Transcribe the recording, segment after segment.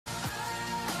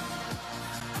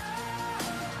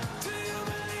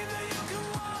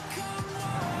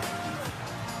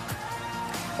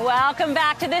Welcome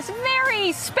back to this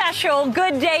very special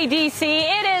Good Day DC.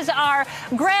 It is our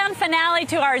grand finale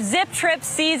to our zip trip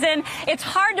season. It's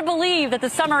hard to believe that the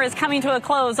summer is coming to a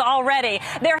close already.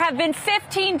 There have been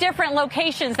 15 different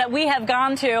locations that we have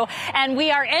gone to, and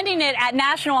we are ending it at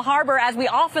National Harbor, as we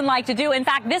often like to do. In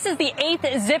fact, this is the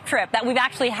 8th zip trip that we've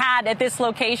actually had at this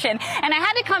location. And I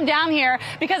had to come down here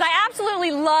because I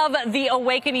absolutely love the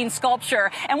Awakening sculpture.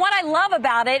 And what I love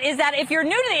about it is that if you're new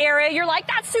to the area, you're like,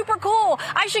 that's super cool.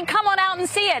 I should come on out and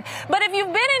see it. But if you've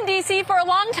been in DC for a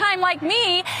long time like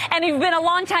me, and you've been a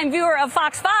longtime viewer of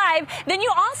Fox 5, then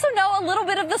you also know a little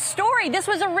bit of the story. This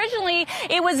was originally,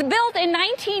 it was built in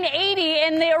 1980,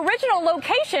 and the original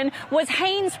location was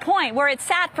Haynes Point, where it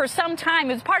sat for some time.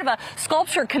 It was part of a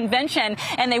sculpture convention,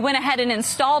 and they went ahead and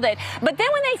installed it. But then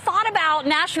when they thought about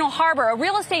National Harbor, a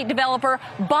real estate developer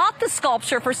bought the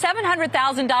sculpture for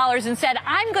 $700,000 and said,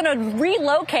 I'm going to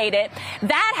relocate it.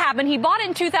 That happened. He bought it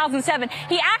in 2007.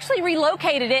 He actually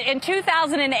relocated it in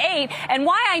 2008. And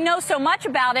why I know so much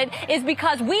about it is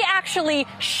because we actually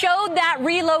showed that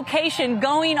relocation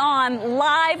going on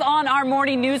live on our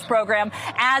morning news program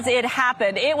as it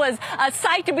happened. It was a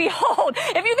sight to behold.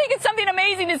 If you think it's something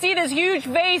amazing to see this huge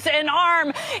face and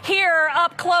arm here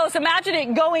up close, imagine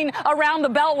it going around the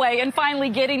Beltway and finally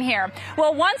getting here.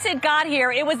 Well, once it got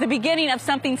here, it was the beginning of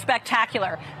something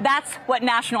spectacular. That's what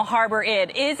National Harbor is.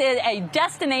 It a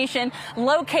destination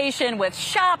location with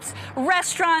shops,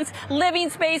 restaurants, living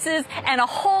spaces, and a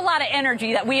whole lot of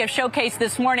energy that we have showcased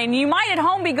this morning. You might at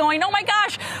home be going, oh my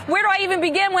gosh, where do I even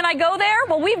begin when I go there?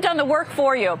 Well, we've done the work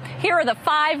for you. Here are the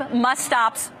 5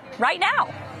 must-stops right now.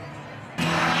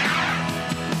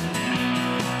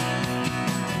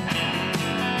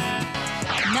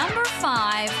 Number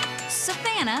 5,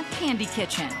 Savannah Candy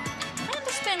Kitchen. Plan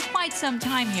to spend quite some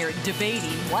time here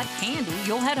debating what candy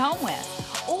you'll head home with.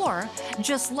 Or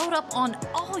just load up on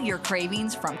all your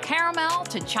cravings from caramel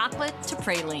to chocolate to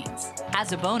pralines.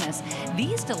 As a bonus,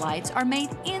 these delights are made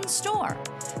in-store.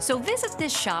 So visit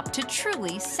this shop to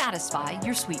truly satisfy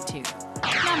your sweet tooth.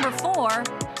 Number 4,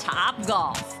 Top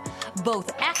Golf.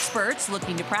 Both experts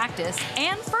looking to practice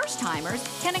and first-timers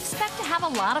can expect to have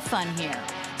a lot of fun here.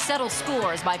 Settle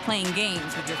scores by playing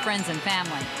games with your friends and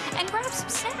family, and grab some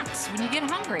snacks when you get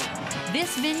hungry.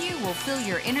 This venue will fill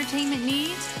your entertainment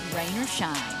needs, rain or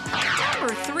shine.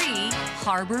 Number 3,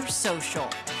 Harbor Social.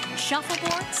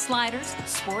 Shuffleboard, sliders,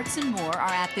 sports, and more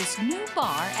are at this new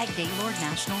bar at Gaylord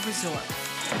National Resort.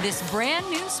 This brand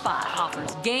new spot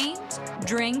offers games,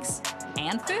 drinks,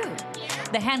 and food.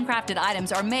 The handcrafted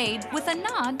items are made with a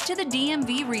nod to the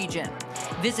DMV region.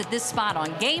 Visit this spot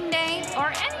on game day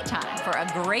or anytime for a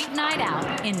great night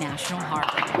out in National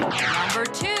Harbor. Number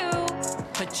 2,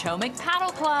 Potomac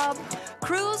Paddle Club.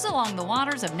 Cruise along the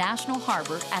waters of National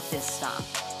Harbor at this stop.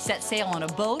 Set sail on a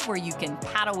boat where you can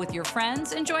paddle with your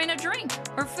friends, enjoying a drink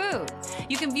or food.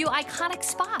 You can view iconic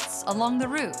spots along the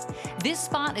route. This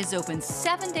spot is open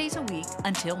 7 days a week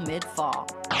until mid-fall.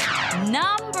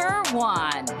 Number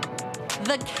 1,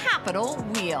 the Capitol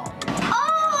Wheel.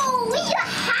 Oh, we are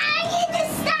high in the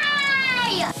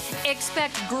sky!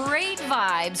 Expect great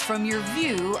vibes from your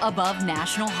view above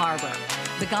National Harbor.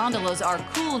 The gondolas are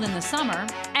cooled in the summer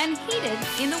and heated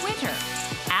in the winter.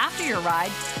 After your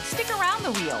ride, stick around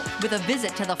the wheel with a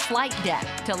visit to the flight deck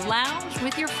to lounge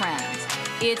with your friends.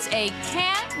 It's a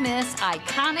can't-miss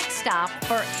iconic stop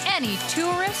for any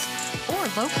tourist or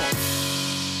local.